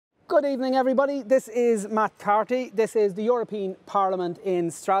Good evening, everybody. This is Matt Carty. This is the European Parliament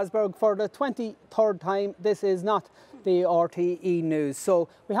in Strasbourg for the 23rd time. This is not the RTE news. So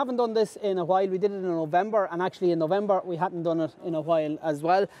we haven't done this in a while. We did it in November, and actually in November we hadn't done it in a while as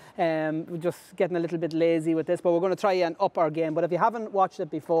well. We're just getting a little bit lazy with this, but we're going to try and up our game. But if you haven't watched it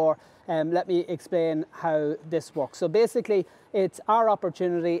before, let me explain how this works. So basically, it's our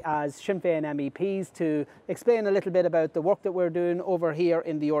opportunity as Sinn Féin MEPs to explain a little bit about the work that we're doing over here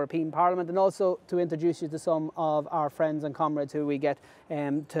in the European Parliament, and also to introduce you to some of our friends and comrades who we get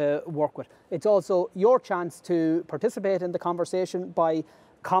to work with. It's also your chance to participate in the conversation by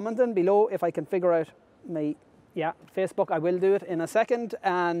commenting below. If I can figure out my Facebook, I will do it in a second,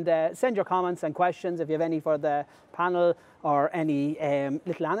 and send your comments and questions if you have any for the panel, or any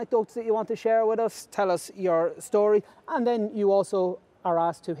little anecdotes that you want to share with us. Tell us your story, and then you also are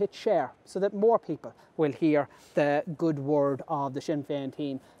asked to hit share so that more people will hear the good word of the Sinn Féin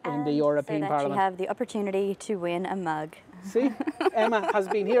team in the European Parliament. So that you have the opportunity to win a mug. See, Emma has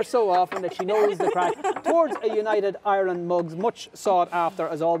been here so often that she knows the crack. Towards a United Ireland mugs, much sought after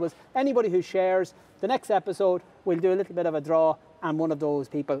as always. Anybody who shares the next episode, we'll do a little bit of a draw, and one of those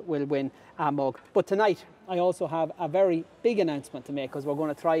people will win a mug. But tonight, I also have a very big announcement to make, because we're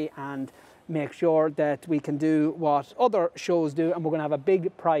going to try and make sure that we can do what other shows do, and we're going to have a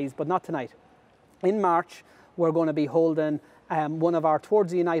big prize, but not tonight. In March, we're going to be holding one of our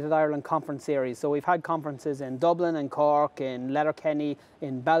Towards the United Ireland conference series. So we've had conferences in Dublin, in Cork, in Letterkenny,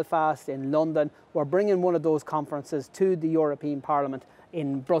 in Belfast, in London. We're bringing one of those conferences to the European Parliament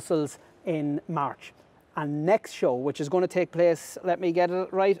in Brussels in March. And next show, which is going to take place, let me get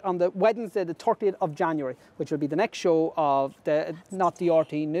it right, on the Wednesday, the 30th of January, which will be the next show of not the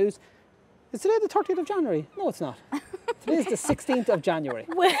RTE news. Is today the 30th of January? No, it's not. Today is the 16th of January.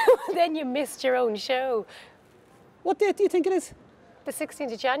 Well, then you missed your own show. What date do you think it is? The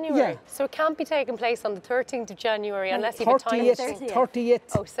 16th of January. Yeah. So it can't be taking place on the 13th of January unless you have a time machine. 30th.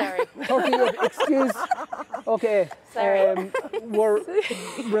 Oh, sorry. 30th, excuse. Okay. Sorry. We're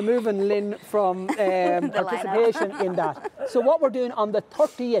removing Lynn from participation in that. So what we're doing on the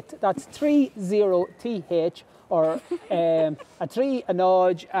 30th, that's 30th, or a 3 a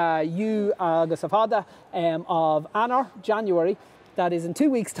nod, U agus a fada of Anor, January. That is in 2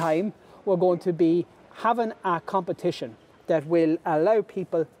 weeks' time. We're going to be having a competition that will allow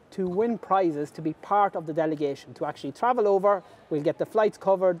people to win prizes, to be part of the delegation, to actually travel over. We'll get the flights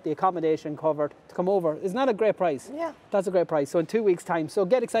covered, the accommodation covered, to come over. Isn't that a great prize? Yeah. That's a great prize. So in 2 weeks' time. So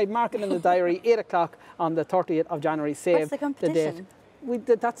get excited, mark it in the diary, 8 o'clock on the 30th of January. Save What's the competition?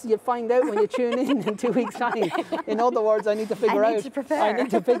 That's you'll find out when you tune in 2 weeks' time. In other words, I need to figure out. I need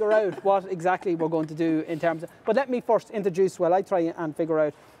to figure out what exactly we're going to do in terms of. But let me first introduce, while I try and figure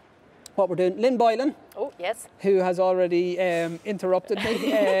out what we're doing. Lynn Boylan. Oh, yes. Who has already interrupted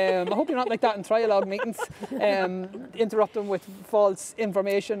me. I hope you're not like that in trialogue meetings, interrupting with false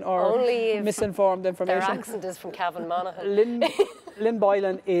information or misinformed information. Their accent is from Cavan Monaghan. Lynn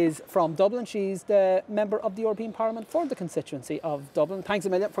Boylan is from Dublin. She's the member of the European Parliament for the constituency of Dublin. Thanks a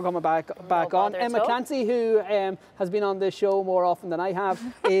million for coming back on. Emma Clancy, who has been on this show more often than I have,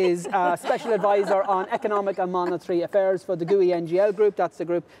 is a special advisor on economic and monetary affairs for the GUENGL group. That's the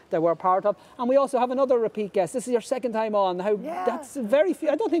group that we're part of. And we also have another repeat guest. This is your second time on. That's very few.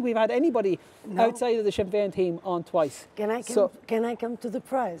 I don't think we've had anybody outside of the Sinn Féin team on twice. Can I come to the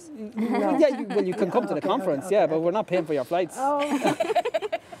prize? No. Yeah, you can come to the conference, okay, but we're not paying for your flights. Oh.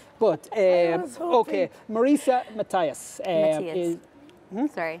 But, okay, Marisa Mathias.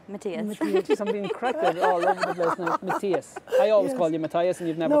 Sorry, Mathias. I'm being corrected all over the place now. Mathias. I always call you Mathias, and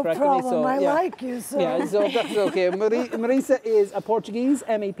you've never corrected me. So I like you. So. Yeah, so that's okay. Marisa is a Portuguese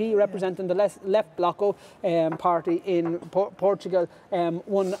MEP representing the Left Bloco party in Portugal,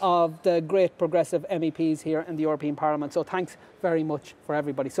 one of the great progressive MEPs here in the European Parliament. So thanks very much for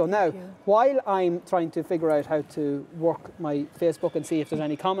everybody. So now, while I'm trying to figure out how to work my Facebook and see if there's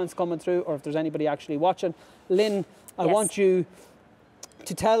any comments coming through or if there's anybody actually watching, Lynn, I want you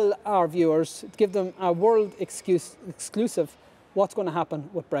to tell our viewers, give them a world exclusive, what's going to happen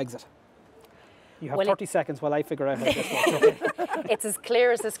with Brexit. You have 30 seconds while I figure out how this works. Okay. It's as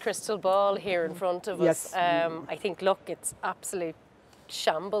clear as this crystal ball here in front of us. I think, look, it's absolute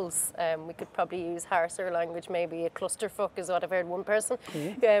shambles. We could probably use harsher language, maybe a clusterfuck is what I've heard one person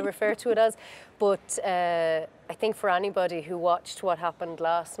refer to it as. But I think for anybody who watched what happened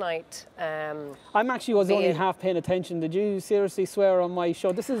last night... I'm actually only half paying attention. Did you seriously swear on my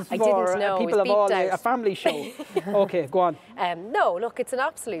show? This is for people of all, a family show. Okay, go on. No, look, it's an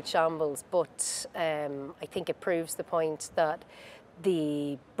absolute shambles, but I think it proves the point that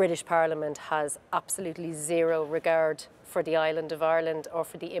the British Parliament has absolutely zero regard for the island of Ireland or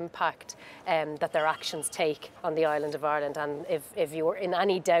for the impact that their actions take on the island of Ireland. And if you were in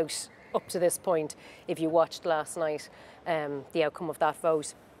any doubt up to this point, if you watched last night the outcome of that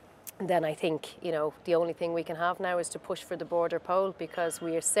vote, then I think, you know, the only thing we can have now is to push for the border poll, because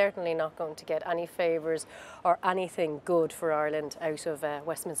we are certainly not going to get any favours or anything good for Ireland out of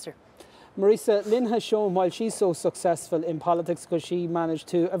Westminster. Marisa, Lynn has shown while she's so successful in politics because she managed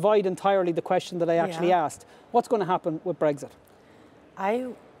to avoid entirely the question that I actually asked. What's going to happen with Brexit?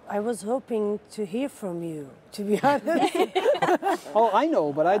 I was hoping to hear from you, to be honest. Oh, I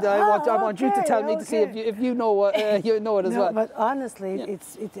know, but I want you to tell me to see if you know you know it as well. But honestly,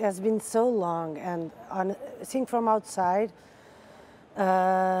 it has been so long, and I think from outside,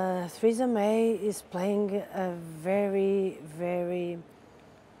 Theresa May is playing a very, very,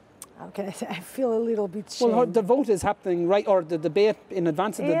 how can I say, I feel a little bit shamed. Well, the vote is happening right, or the debate in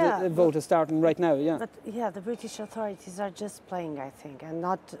advance of the vote is starting right now, yeah. But yeah, the British authorities are just playing, I think, and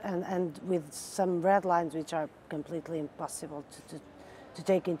not and with some red lines which are completely impossible to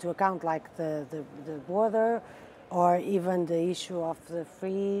take into account, like the border, or even the issue of the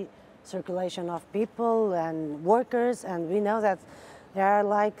free circulation of people and workers. And we know that there are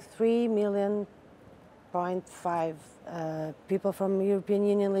like 3.5 million people from European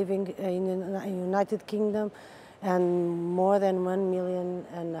Union living in the United Kingdom, and more than 1.5 million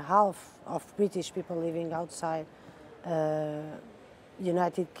of British people living outside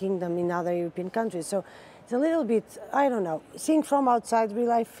United Kingdom in other European countries. So it's a little bit, I don't know, seeing from outside,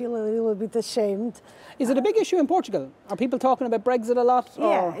 really I feel a little bit ashamed. Is it a big issue in Portugal? Are people talking about Brexit a lot?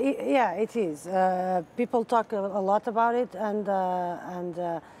 Or? Yeah, it is. People talk a lot about it,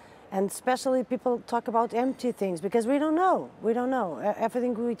 and especially people talk about empty things, because we don't know. We don't know.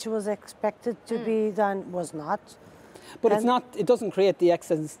 Everything which was expected to be done was not. But it's not. It doesn't create the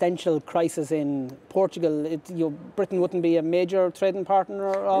existential crisis in Portugal. Britain wouldn't be a major trading partner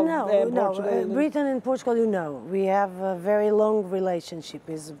of Portugal. No. Britain and Portugal, you know, we have a very long relationship.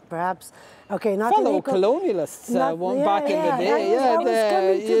 Is perhaps okay. Not fellow colonialists back in the day.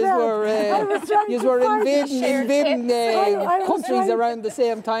 You were invading countries around the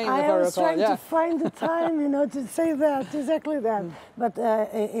same time. I was trying to find the time, you know, to say that exactly that. But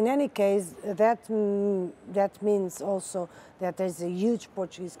in any case, that means also that there's a huge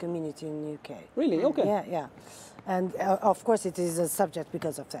Portuguese community in the UK. Really? Okay. Yeah. And of course it is a subject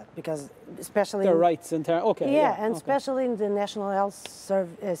because of that, because especially... Their rights in terms, okay. Yeah, and especially in the national health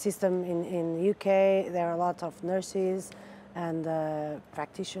system in the UK, there are a lot of nurses and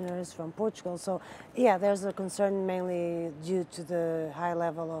practitioners from Portugal. So yeah, there's a concern mainly due to the high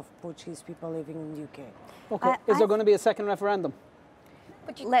level of Portuguese people living in the UK. Okay, is there going to be a second referendum?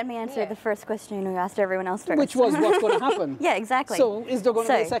 Let me answer the first question you asked everyone else first. Which was what's going to happen. Yeah, exactly. So is there going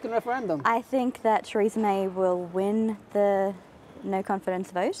to be a second referendum? I think that Theresa May will win the no confidence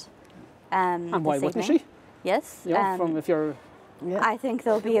vote. And why wouldn't she? Yes. Yeah, from if you're... Yeah. I think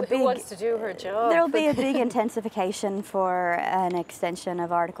there'll be a big... Who wants to do her job? There'll be a big intensification for an extension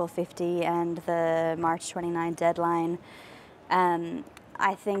of Article 50 and the March 29 deadline.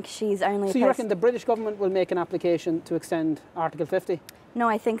 I think she's only... So you reckon the British government will make an application to extend Article 50? No,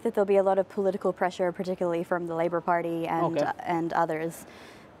 I think that there'll be a lot of political pressure, particularly from the Labour Party and others,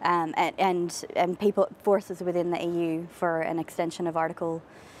 and forces within the EU for an extension of Article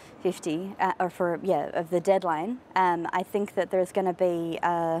 50 of the deadline. I think that there's going to be.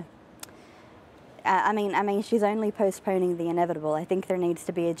 I mean, she's only postponing the inevitable. I think there needs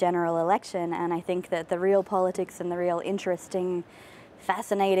to be a general election, and I think that the real politics and the real interesting,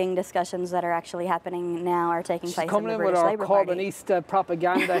 fascinating discussions that are actually happening now are taking place in the British Labour Party. Coming in with our Corbynista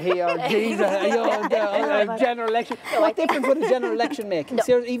propaganda here, general election. What difference would a general election make?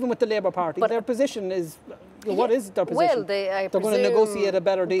 Even with the Labour Party, their position is... What is their position? Well, they're going to negotiate a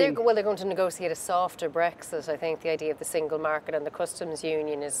better deal. They're going to negotiate a softer Brexit. I think the idea of the single market and the customs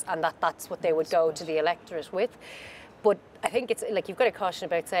union is, and that's what they would go to the electorate with. But I think it's like you've got to caution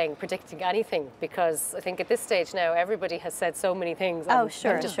about predicting anything, because I think at this stage now everybody has said so many things and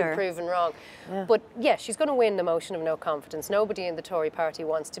just been proven wrong. Yeah. But yeah, she's going to win the motion of no confidence. Nobody in the Tory party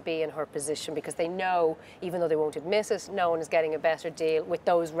wants to be in her position, because they know, even though they won't admit it, no one is getting a better deal with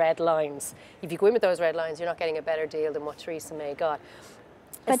those red lines. If you go in with those red lines, you're not getting a better deal than what Theresa May got.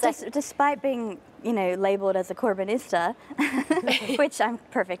 But despite being, you know, labelled as a Corbynista, which I'm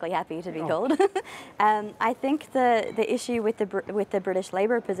perfectly happy to be called, I think the issue with the British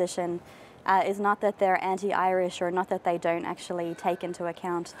Labour position is not that they're anti-Irish, or not that they don't actually take into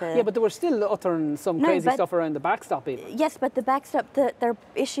account the... Yeah, but they were still uttering some crazy stuff around the backstop even. Yes, but the backstop, their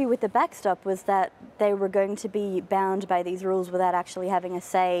issue with the backstop was that they were going to be bound by these rules without actually having a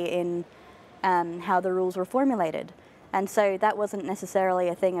say in how the rules were formulated. And so that wasn't necessarily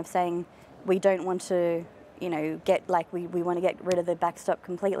a thing of saying we don't want to, you know, we want to get rid of the backstop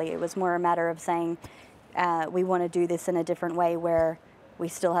completely. It was more a matter of saying we want to do this in a different way where we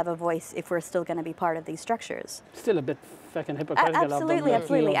still have a voice if we're still going to be part of these structures. Still a bit fucking hypocritical. Absolutely,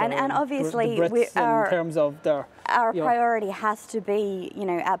 absolutely. And obviously, in terms of our priority has to be, you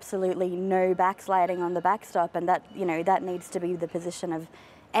know, absolutely no backsliding on the backstop, and that, you know, that needs to be the position of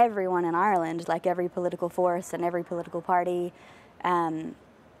everyone in Ireland, like every political force and every political party.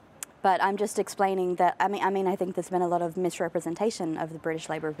 But I'm just explaining that, I mean, I think there's been a lot of misrepresentation of the British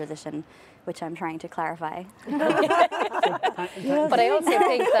Labour position, which I'm trying to clarify. But I also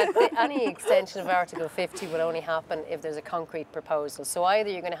think that any extension of Article 50 will only happen if there's a concrete proposal. So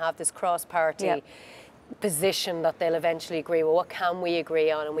either you're going to have this cross-party position that they'll eventually agree, well, what can we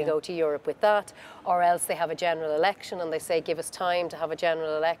agree on, and we go to Europe with that, or else they have a general election and they say give us time to have a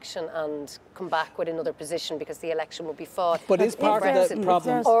general election and come back with another position because the election will be fought. But is part of the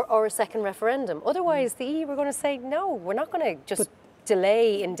problem, or a second referendum. Otherwise the EU are going to say no, we're not going to just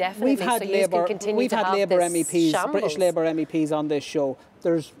delay indefinitely so you can continue to have Labour this MEPs, shambles. British Labour MEPs on this show.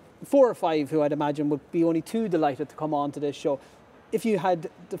 There's 4 or 5 who I'd imagine would be only too delighted to come on to this show. If you had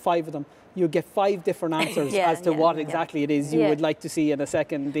the 5 of them, you'd get 5 different answers as to what exactly it is you would like to see in a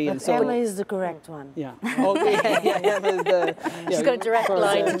second deal. But Emma is the correct one. Yeah. Oh, She's got a direct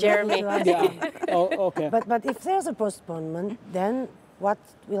line to Jeremy. Okay. But if there's a postponement, then what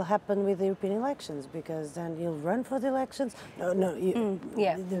will happen with the European elections? Because then you'll run for the elections.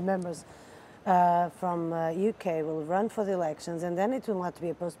 The members from UK will run for the elections, and then it will not be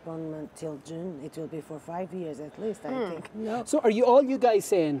a postponement till June. It will be for 5 years at least, I think. No. So are you guys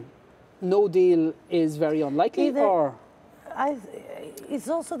saying no deal is very unlikely, or? It's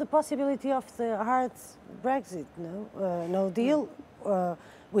also the possibility of the hard Brexit, no deal,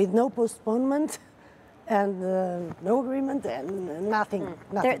 with no postponement and no agreement and nothing.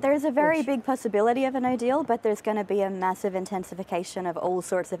 There's a very big possibility of a no deal, but there's going to be a massive intensification of all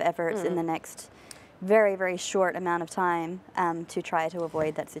sorts of efforts in the next very, very short amount of time to try to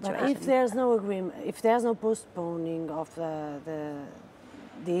avoid that situation. But if there's no agreement, if there's no postponing of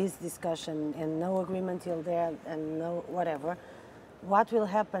this discussion and no agreement till there and no whatever, what will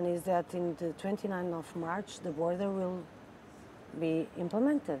happen is that in the 29th of March the border will be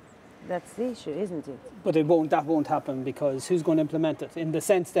implemented. That's the issue, isn't it? But that won't happen, because who's going to implement it? In the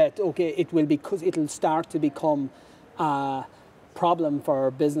sense that, okay, it'll start to become a problem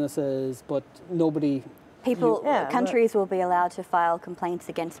for businesses, but nobody... Countries will be allowed to file complaints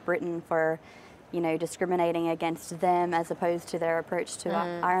against Britain for, you know, discriminating against them as opposed to their approach to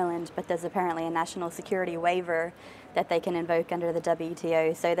Ireland, but there's apparently a national security waiver that they can invoke under the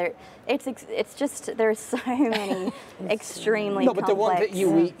WTO. So it's just, there's so many extremely complex... No, but the one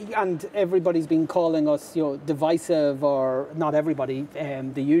that and everybody's been calling us, you know, divisive, or not everybody,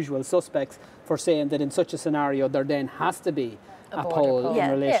 the usual suspects, for saying that in such a scenario there then has to be a poll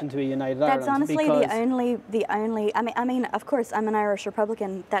in relation to a united Ireland. That's honestly the only. I mean, of course, I'm an Irish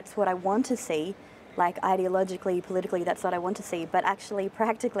Republican. That's what I want to see. Like, ideologically, politically, that's what I want to see. But actually,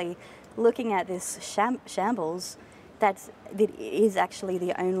 practically, looking at this shambles, that is actually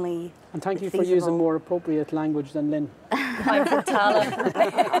the only. And thank you for using more appropriate language than Lynn. I'm from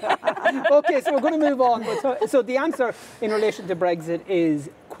Tala. Okay, so we're going to move on. So the answer in relation to Brexit is,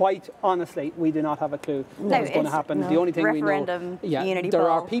 quite honestly, we do not have a clue what is going to happen. The only thing referendum, we know, unity there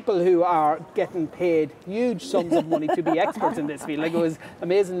poll. are people who are getting paid huge sums of money to be experts in this field. Like, it was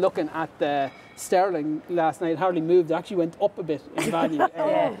amazing looking at the sterling last night. It hardly moved. It actually went up a bit in value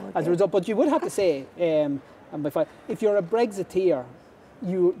as a result. But you would have to say, if you're a Brexiteer,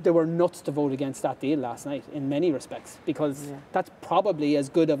 they were nuts to vote against that deal last night in many respects, because that's probably as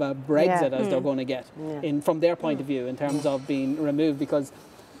good of a Brexit as they're going to get from their point of view in terms of being removed, because,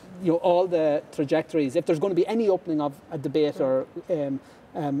 you know, all the trajectories, if there's going to be any opening of a debate or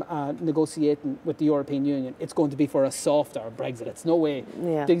negotiating with the European Union, it's going to be for a softer Brexit. It's no way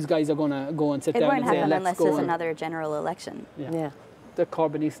these guys are going to go and sit down and say, let's go. It won't happen unless there's another general election. The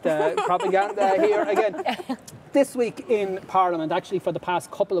Corbynista propaganda here again. This week in Parliament, actually for the past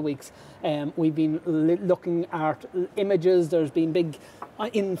couple of weeks, we've been looking at images. There's been big,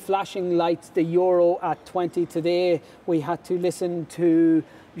 in flashing lights, the euro at 20 today. We had to listen to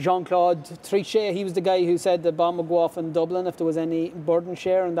Jean-Claude Trichet. He was the guy who said the bomb would go off in Dublin if there was any burden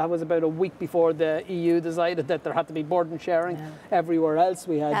share, and that was about a week before the EU decided that there had to be burden sharing everywhere else.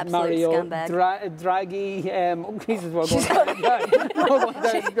 We had Mario Draghi. Jesus, we're going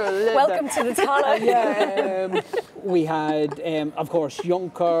Welcome to the Tala. We had, of course,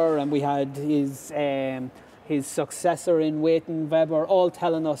 Juncker, and we had his successor in waiting, Weber, all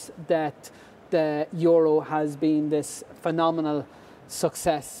telling us that the euro has been this phenomenal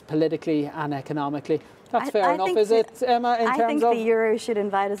success politically and economically. That's fair enough, is it, Emma, in terms of... I think the euro should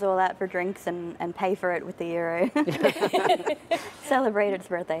invite us all out for drinks and pay for it with the euro. Celebrate its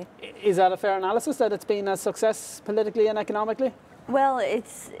birthday. Is that a fair analysis, that it's been a success politically and economically? Well,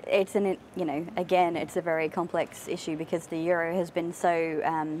 it's an, you know, again, it's a very complex issue because the euro has been so...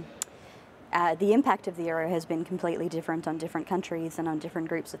 the impact of the euro has been completely different on different countries and on different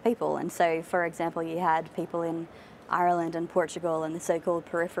groups of people. And so, for example, you had people in Ireland and Portugal and the so-called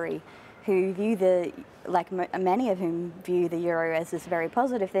periphery who view many of whom view the euro as this very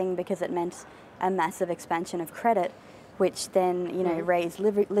positive thing because it meant a massive expansion of credit, which then, you know, raised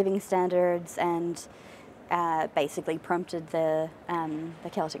living standards and basically prompted the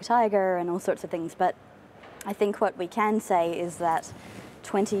Celtic Tiger and all sorts of things. But I think what we can say is that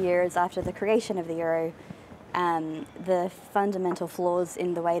 20 years after the creation of the euro, the fundamental flaws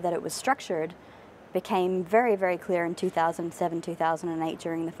in the way that it was structured became very, very clear in 2007, 2008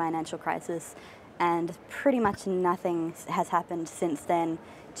 during the financial crisis, and pretty much nothing has happened since then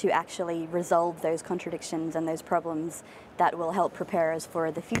to actually resolve those contradictions and those problems that will help prepare us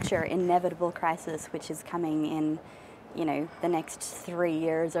for the future inevitable crisis, which is coming in, you know, the next 3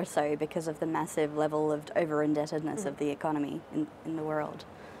 years or so because of the massive level of over-indebtedness of the economy in the world.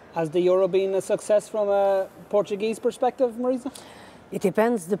 Has the euro been a success from a Portuguese perspective, Marisa? It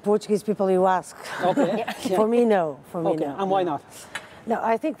depends the Portuguese people you ask. Okay. For me, no. For me, okay. no. And why not? No,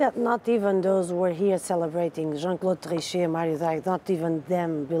 I think that not even those who were here celebrating, Jean-Claude Trichet, Mario Draghi, not even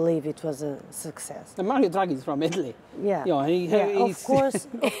them believe it was a success. And Mario Draghi's from Italy. Yeah. You know, he's of course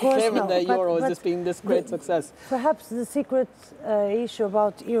claiming no. the euro has just been this great success. Perhaps the secret issue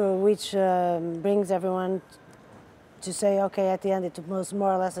about euro, which brings everyone to say, okay, at the end it was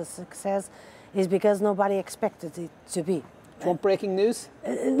more or less a success, is because nobody expected it to be. Want breaking news?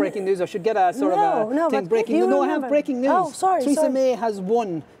 Breaking news. I should get a sort of a thing. Breaking news. No, I have breaking news. Oh, sorry. Theresa May has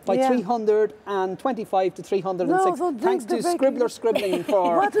won by 325 to 306. No, thanks to Scribbler scribbling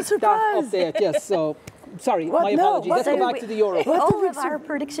for what a that update. Yes. So, sorry, my apologies. Let's go back to the euro. All of our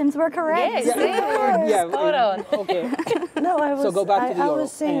predictions were correct. Yes, spot on. Okay. No, so go back to the euro. I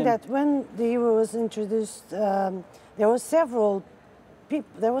was saying that when the euro was introduced, there were several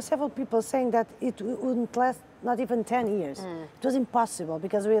people saying that it wouldn't last not even 10 years. It was impossible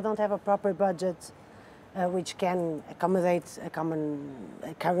because we don't have a proper budget which can accommodate a common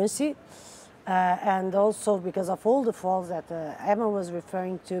currency. And also because of all the faults that Emma was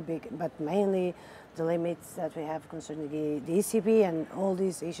referring to, but mainly the limits that we have concerning the ECB and all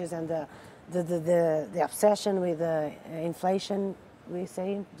these issues and the obsession with inflation. We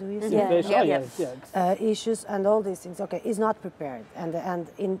say, do you say? Issues and all these things. Okay, is not prepared, and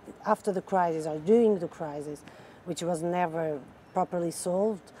after the crisis or during the crisis, which was never properly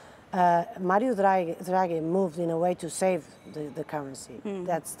solved, Mario Draghi moved in a way to save the currency.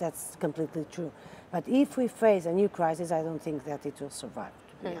 That's completely true. But if we face a new crisis, I don't think that it will survive.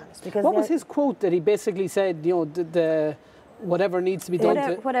 To be honest, because what was his quote that he basically said? You know, the whatever needs to be done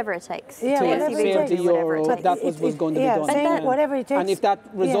whatever it takes to save the euro, that was going to be done. Saying whatever it takes. And if that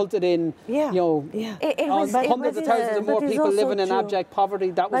resulted in hundreds of thousands of more people living in abject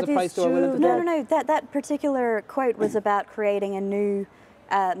poverty, that was a price they were willing to pay. No. That particular quote was about creating a new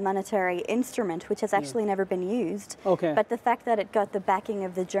monetary instrument, which has actually never been used. Okay. But the fact that it got the backing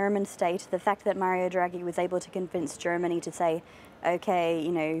of the German state, the fact that Mario Draghi was able to convince Germany to say, okay,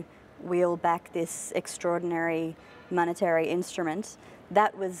 you know, we'll back this extraordinary monetary instrument,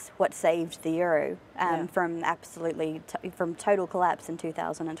 that was what saved the euro from from total collapse in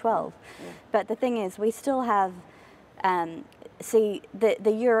 2012. But the thing is, we still have the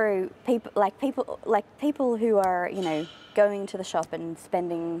euro people who are, you know, going to the shop and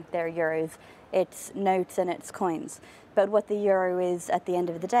spending their euros, it's notes and it's coins. But what the euro is at the end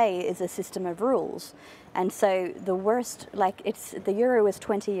of the day is a system of rules. And so the worst, the euro is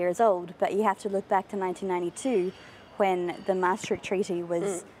 20 years old, but you have to look back to 1992 when the Maastricht Treaty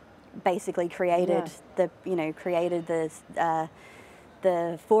was basically created, the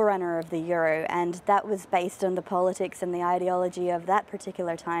forerunner of the euro, and that was based on the politics and the ideology of that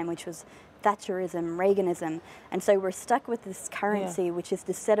particular time, which was Thatcherism, Reaganism. And so we're stuck with this currency, which is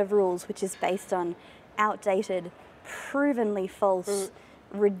this set of rules, which is based on outdated, provenly false,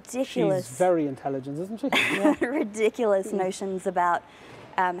 ridiculous... She's very intelligent, isn't she? Ridiculous notions about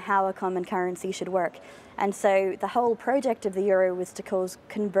how a common currency should work. And so the whole project of the euro was to cause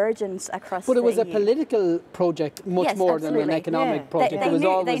convergence across the EU. But it was a political project much more than an economic project. It was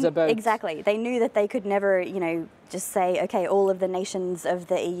always about... Exactly. They knew that they could never, you know, just say, okay, all of the nations of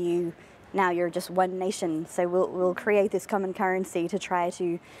the EU, now you're just one nation, so we'll create this common currency to try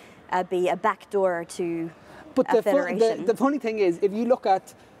to be a backdoor to but a federation. The funny thing is, if you look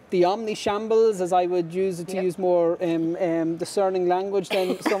at the omni-shambles, as I would use it to use more discerning language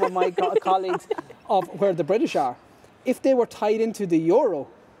than some of my colleagues, of where the British are, if they were tied into the euro,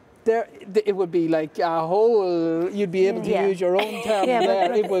 it would be like a whole, you'd be able to use your own term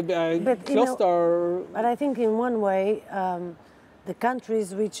there. It would be a cluster. But I think in one way, the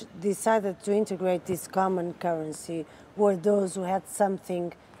countries which decided to integrate this common currency were those who had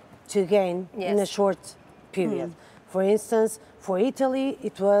something to gain in a short period. For instance, for Italy,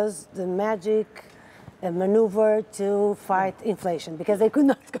 it was the magic maneuver to fight inflation, because they could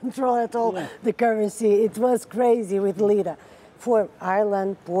not control at all the currency. It was crazy with lira. For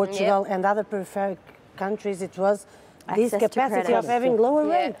Ireland, Portugal, and other peripheral countries, it was this capacity of having lower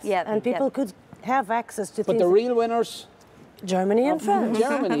rates, and people could have access to things. But the real winners? Germany and France.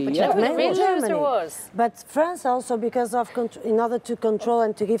 Germany, the real loser was. But France also, because of in order to control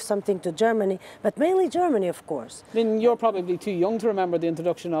and to give something to Germany, but mainly Germany, of course. Lynn, you're probably too young to remember the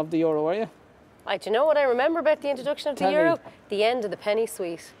introduction of the euro, are you? Do you know what I remember about the introduction of the euro? The end of the penny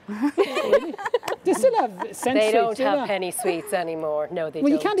sweet. Really? They still have cent They sweets, don't have penny sweets anymore. No, they don't.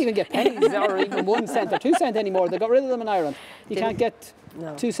 Well, you can't even get pennies or even 1 cent or 2 cent anymore. They got rid of them in Ireland. You can't get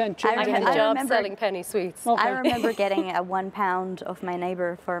 2 cent change I anymore. had a job selling penny sweets. I remember getting a £1 off my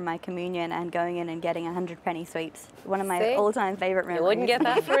neighbour for my communion and going in and getting 100 penny sweets. One of my all-time favourite memories. You wouldn't get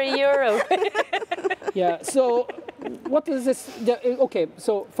that for €1. Yeah, so what does this... Okay,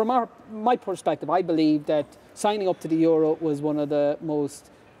 so from my perspective, I believe that signing up to the euro was one of the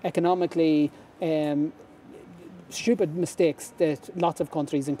most economically stupid mistakes that lots of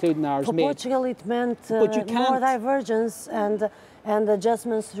countries, including ours, made. For Portugal, it meant more divergence and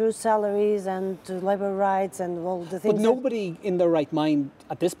adjustments through salaries and to labour rights and all the things. But nobody in their right mind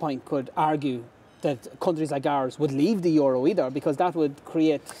at this point could argue that countries like ours would leave the euro either, because that would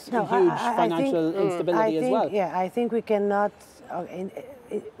create huge financial instability as well. Yeah, I think we cannot...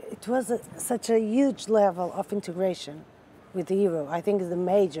 It was such a huge level of integration with the euro. I think it's the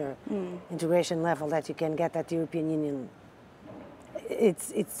major integration level that you can get at the European Union.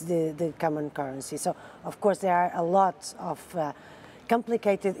 It's the common currency. So, of course, there are a lot of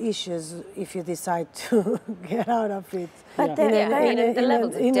complicated issues if you decide to get out of it. But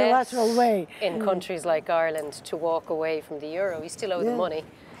in a lateral way. In countries like Ireland, to walk away from the euro, you still owe the money.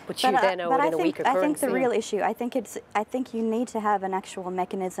 But you then owe it in a weaker currency. I think the real issue, I think you need to have an actual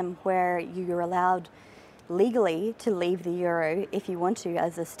mechanism where you're allowed legally to leave the euro if you want to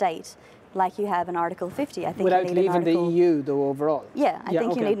as a state, like you have in Article 50. I think without you need leaving the EU, though, overall. Yeah, I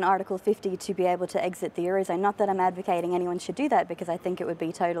think you need an Article 50 to be able to exit the Eurozone. Not that I'm advocating anyone should do that, because I think it would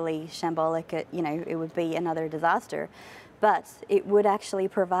be totally shambolic, it would be another disaster. But it would actually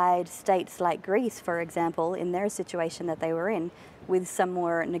provide states like Greece, for example, in their situation that they were in, with some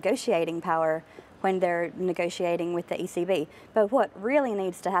more negotiating power when they're negotiating with the ECB. But what really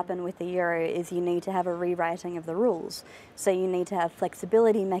needs to happen with the euro is you need to have a rewriting of the rules. So you need to have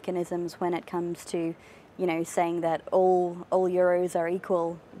flexibility mechanisms when it comes to, saying that all euros are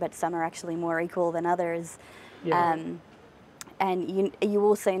equal, but some are actually more equal than others. Yeah. And you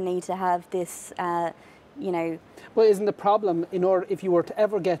also need to have this, Well, isn't the problem, if you were to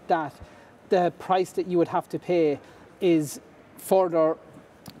ever get that, the price that you would have to pay is further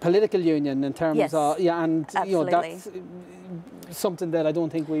political union in terms of that's something that I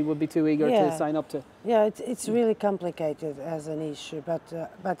don't think we would be too eager to sign up to. Yeah, it's really complicated as an issue, but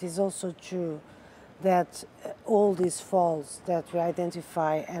it's also true that all these faults that we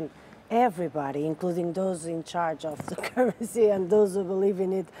identify, and everybody, including those in charge of the currency and those who believe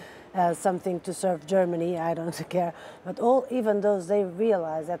in it, something to serve Germany, I don't care. But even those, they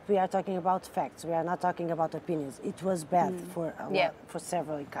realize that we are talking about facts. We are not talking about opinions. It was bad for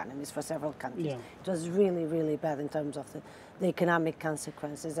several economies, for several countries. Yeah. It was really, really bad in terms of the economic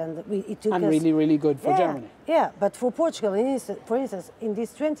consequences. And it took us, really, really good for Germany. Yeah, but for Portugal, for instance, in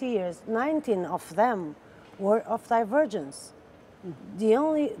these 20 years, 19 of them were of divergence. The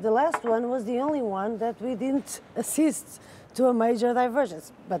last one was the only one that we didn't assist to a major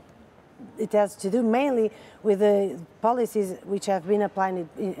divergence. But it has to do mainly with the policies which have been applied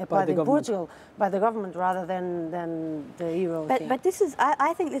in Portugal by the government rather than the euro thing. But this is,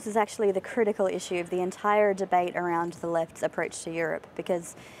 I think this is actually the critical issue of the entire debate around the left's approach to Europe,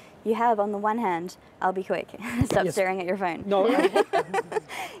 because you have, on the one hand, I'll be quick, stop staring at your phone. No.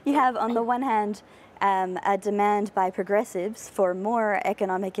 You have, on the one hand, a demand by progressives for more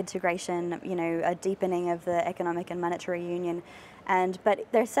economic integration, a deepening of the economic and monetary union, But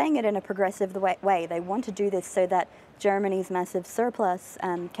they're saying it in a progressive way. They want to do this so that Germany's massive surplus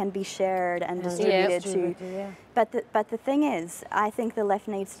can be shared and distributed to. But the thing is, I think the left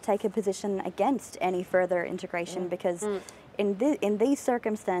needs to take a position against any further integration because in these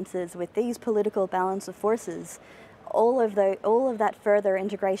circumstances, with these political balance of forces, all of that further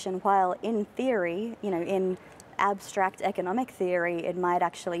integration, while in theory, in abstract economic theory, it might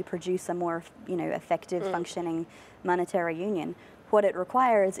actually produce a more effective functioning monetary union. What it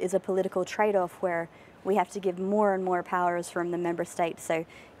requires is a political trade-off where we have to give more and more powers from the member states. So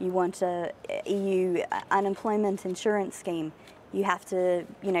you want a EU unemployment insurance scheme. You have to,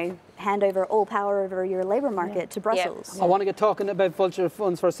 hand over all power over your labour market to Brussels. I want to get talking about vulture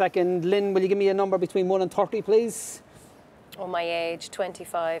funds for a second. Lynn, will you give me a number between 1 and 30, please? Oh, my age,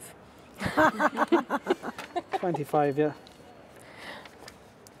 25. 25, yeah.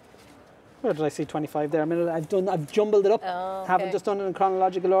 Where did I see 25 there? I've jumbled it up. Oh, okay. Haven't just done it in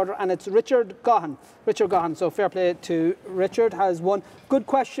chronological order. And it's Richard Gahan. So fair play to Richard. Has one good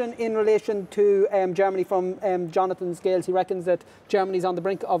question in relation to Germany from Jonathan Scales. He reckons that Germany's on the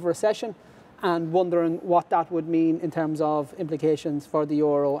brink of recession and wondering what that would mean in terms of implications for the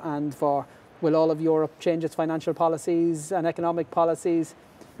euro and for will all of Europe change its financial policies and economic policies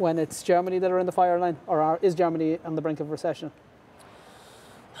when it's Germany that are in the fire line? Or is Germany on the brink of recession?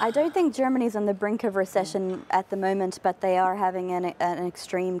 I don't think Germany's on the brink of recession at the moment, but they are having an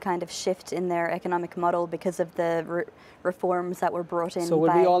extreme kind of shift in their economic model because of the reforms that were brought in. So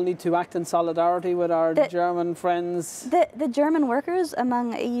would we all need to act in solidarity with our German friends? The German workers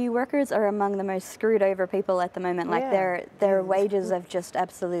among EU workers are among the most screwed over people at the moment. Like their wages have just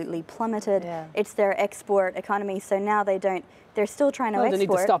absolutely plummeted. Yeah. It's their export economy, so now they're still trying to export. They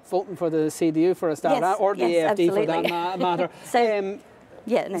need to stop voting for the CDU for a start, or the AfD absolutely. For that matter. So,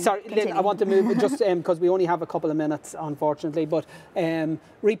 sorry, continue. Lynn, I want to move just because we only have a couple of minutes, unfortunately. But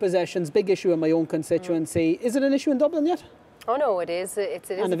repossessions, big issue in my own constituency. Is it an issue in Dublin yet? Oh no, it is. It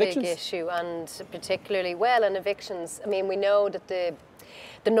is a big issue, and particularly in evictions. I mean, we know that the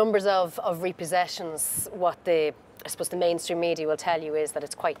numbers of repossessions, I suppose the mainstream media will tell you is that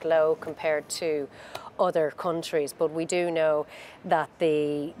it's quite low compared to other countries, but we do know that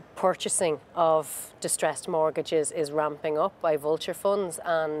the purchasing of distressed mortgages is ramping up by vulture funds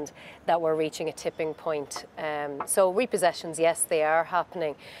and that we're reaching a tipping point. So repossessions, yes, they are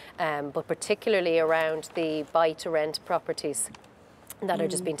happening, but particularly around the buy-to-rent properties that are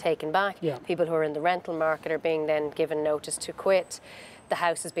just being taken back. Yeah. People who are in the rental market are being then given notice to quit. The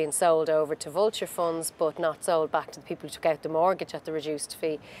house is being sold over to vulture funds, but not sold back to the people who took out the mortgage at the reduced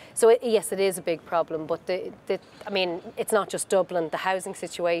fee. So yes, it is a big problem, but it's not just Dublin. The housing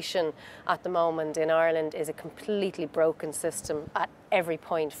situation at the moment in Ireland is a completely broken system at every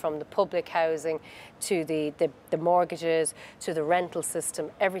point, from the public housing to the mortgages to the rental system.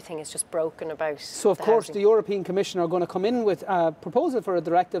 Everything is just broken about. So of course the European Commission are going to come in with a proposal for a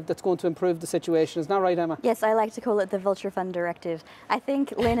directive that's going to improve the situation. Isn't that right, Emma? Yes, I like to call it the Vulture Fund Directive. I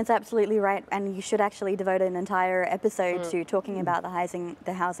think Lynn is absolutely right, and you should actually devote an entire episode to talking about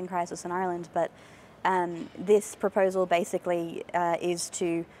the housing crisis in Ireland. But this proposal basically is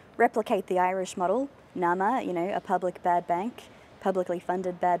to replicate the Irish model, NAMA, a publicly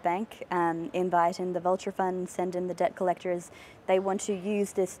funded bad bank, invite in the Vulture Fund, send in the debt collectors. They want to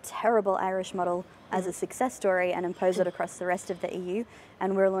use this terrible Irish model as a success story and impose it across the rest of the EU.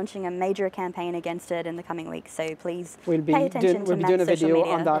 And we're launching a major campaign against it in the coming weeks. So please pay attention to We'll be doing a video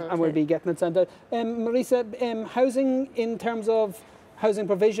on that, and we'll be getting it sent out. Marisa, housing in terms of housing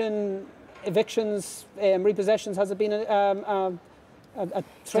provision, evictions, repossessions, has it been a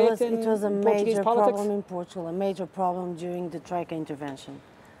threat in Portuguese politics? It was a major problem in Portugal, a major problem during the Troika intervention.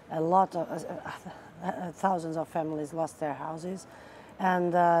 A lot of thousands of families lost their houses,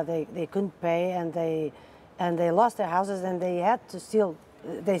 and they couldn't pay, and they lost their houses, and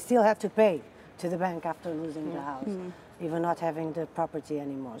they still had to pay to the bank after losing the house, even not having the property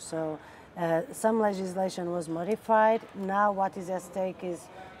anymore. So some legislation was modified. Now what is at stake is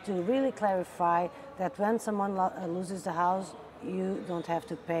to really clarify that when someone loses the house, you don't have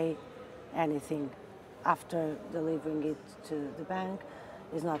to pay anything after delivering it to the bank.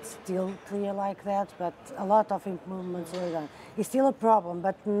 It's not still clear like that, but a lot of improvements were done. It's still a problem,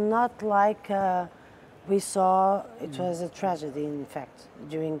 but not like we saw. It was a tragedy, in fact,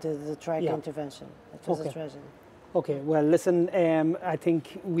 during the Troika intervention. It was a tragedy. Okay, well, listen, I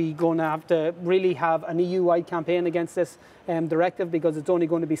think we're going to have to really have an EU-wide campaign against this directive, because it's only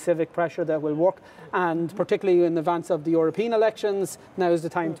going to be civic pressure that will work, and particularly in advance of the European elections, now is the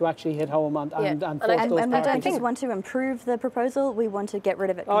time to actually hit home and force those and we parties. don't just want to improve the proposal, we want to get rid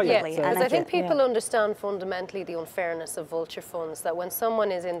of it completely. Because I think people understand fundamentally the unfairness of vulture funds, that when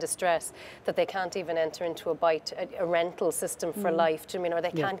someone is in distress, that they can't even enter into a rental system for life, do you mean, or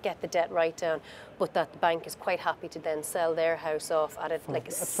they can't get the debt right down, but that the bank is quite happy to then sell their house off at like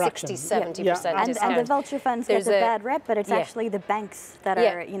a 60-70% discount. And the vulture funds get a bad rep, but it's actually the banks that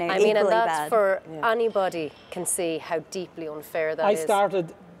are, you know, equally and that's bad. for anybody can see how deeply unfair that is. I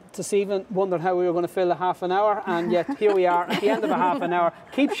started this evening wondering how we were going to fill a half an hour, and yet here we are at the end of a half an hour.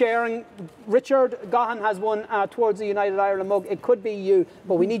 Keep sharing. Richard Gahan has won towards the United Ireland mug. It could be you,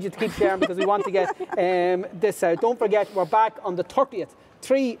 but we need you to keep sharing because we want to get this out. Don't forget, we're back on the 30th.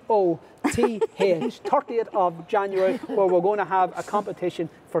 30th of January, where we're going to have a competition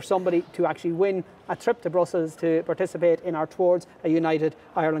for somebody to actually win a trip to Brussels to participate in our Towards a United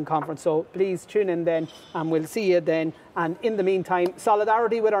Ireland conference. So please tune in then, and we'll see you then. And in the meantime,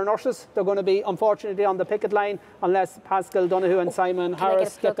 solidarity with our nurses. They're going to be, unfortunately, on the picket line unless Pascal Donoghue and Simon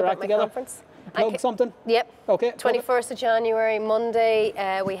Harris get their act together. Plug something? Yep. Okay. 21st of January, Monday,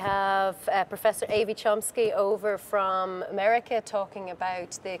 we have Professor Avi Chomsky over from America talking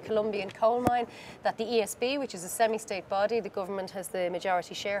about the Colombian coal mine that the ESB, which is a semi-state body, the government has the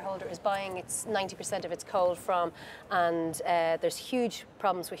majority shareholder, is buying its 90% of its coal from, and there's huge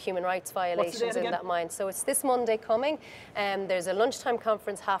problems with human rights violations in that mine. So it's this Monday coming. There's a lunchtime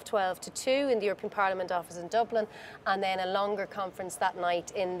conference 12:30 to 2 in the European Parliament office in Dublin, and then a longer conference that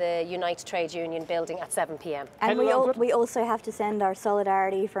night in the United Trade Union building at 7 p.m. And we also have to send our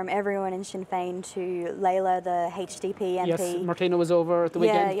solidarity from everyone in Sinn Féin to Leila, the HDP MP. Yes, Martina was over at the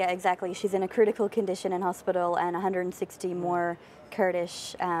weekend. Yeah, exactly. She's in a critical condition in hospital, and 160 more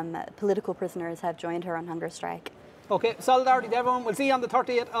Kurdish political prisoners have joined her on hunger strike. Okay, solidarity to everyone. We'll see you on the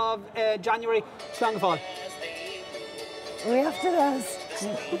 30th of January. Slangfall. We have to dance.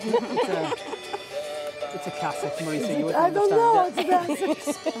 It's a classic, Marisa. You I don't know how to dance.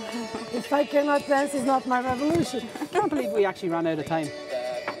 If I cannot dance, it's not my revolution. I can't believe we actually ran out of time.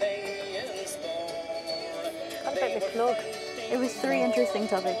 What about the plug? It was 3 interesting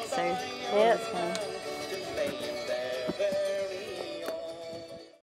topics, so yeah.